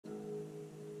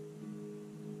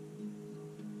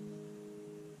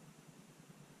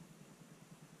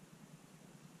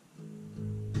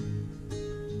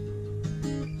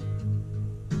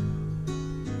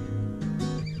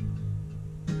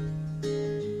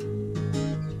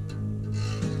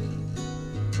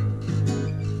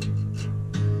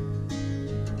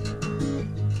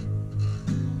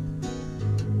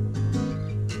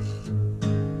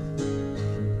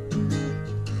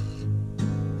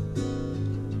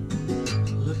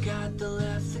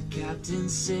captain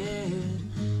said,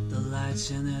 the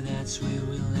lights in there, that's where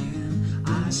we land.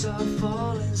 I saw it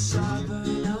falling, saw it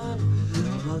burn up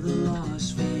above the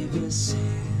Las Vegas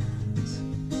sands.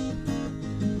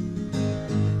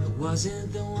 It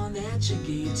wasn't the one that you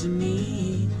gave to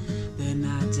me, the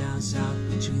night down south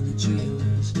between the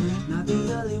trailers. Not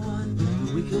the early one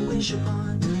that we could wish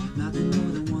upon, not the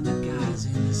northern one, the guys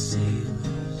in the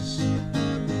sailors.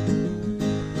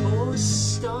 Oh,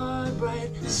 star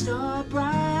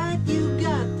bright, you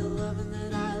got the loving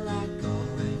that I like,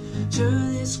 alright.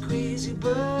 Turn this crazy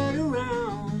bird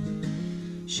around.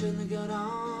 Shouldn't have got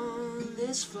on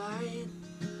this flight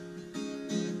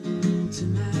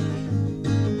tonight.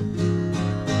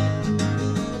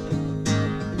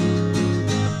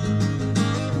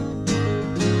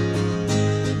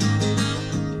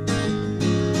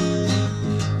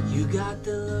 You got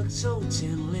the look so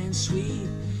gentle and sweet,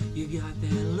 you got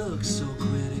that look so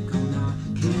critical. Now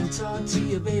I can't talk to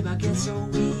you, babe, I get so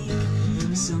weak.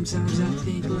 Sometimes I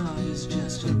think love is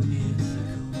just a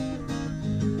mythical.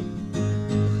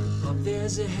 Up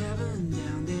there's a heaven,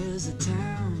 down there's a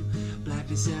town.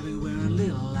 Blackness everywhere, a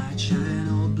little light shine.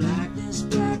 Oh, blackness,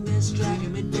 blackness,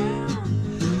 dragging me down.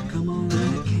 Come on,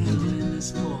 light a candle in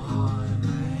this poor heart of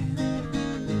mine.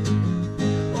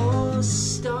 Oh,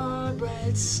 star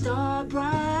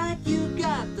bright, you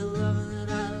got the loving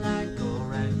that I like,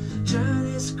 alright. Turn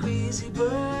this crazy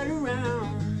bird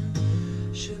around.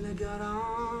 Shouldn't have got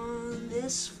on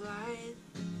this flight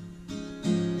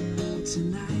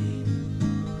tonight.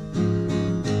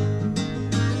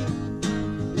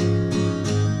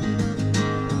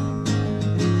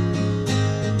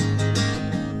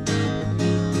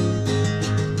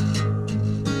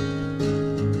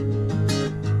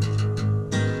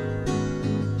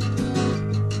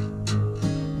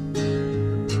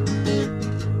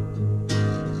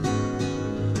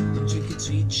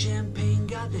 Sweet champagne,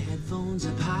 got the headphones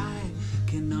up high.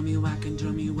 Can numb you, I can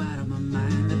drum you out of my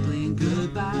mind. They're playing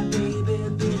goodbye, baby,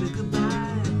 baby,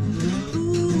 goodbye.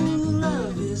 Ooh,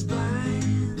 love is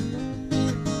blind.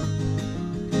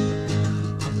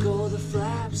 Up go the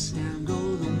flaps, down go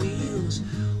the wheels.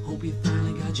 Hope you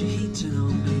finally got your heat turned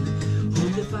on, baby.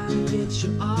 Hope they finally get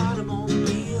your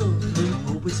automobile.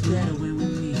 Hope it's better when we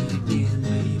meet again,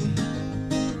 baby.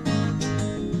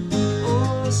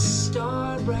 Oh,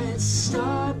 star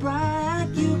bright,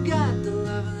 you got the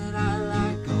loving that I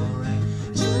like, alright.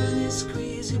 Turn this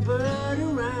crazy bird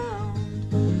around.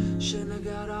 Shouldn't have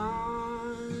got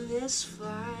on this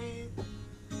flight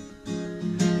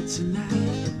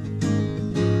tonight.